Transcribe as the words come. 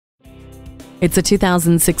It's a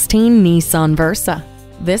 2016 Nissan Versa.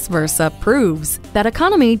 This Versa proves that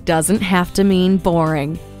economy doesn't have to mean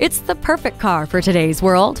boring. It's the perfect car for today's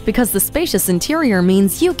world because the spacious interior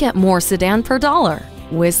means you get more sedan per dollar.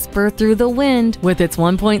 Whisper through the wind with its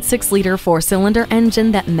 1.6-liter four-cylinder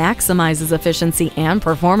engine that maximizes efficiency and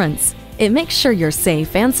performance. It makes sure you're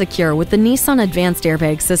safe and secure with the Nissan Advanced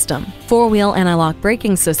Airbag System, four-wheel anti-lock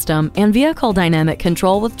braking system, and vehicle dynamic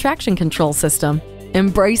control with traction control system.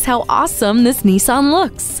 Embrace how awesome this Nissan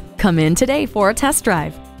looks. Come in today for a test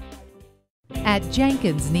drive. At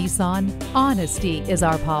Jenkins Nissan, honesty is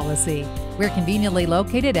our policy. We're conveniently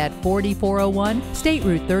located at 4401 State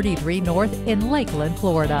Route 33 North in Lakeland,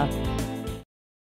 Florida.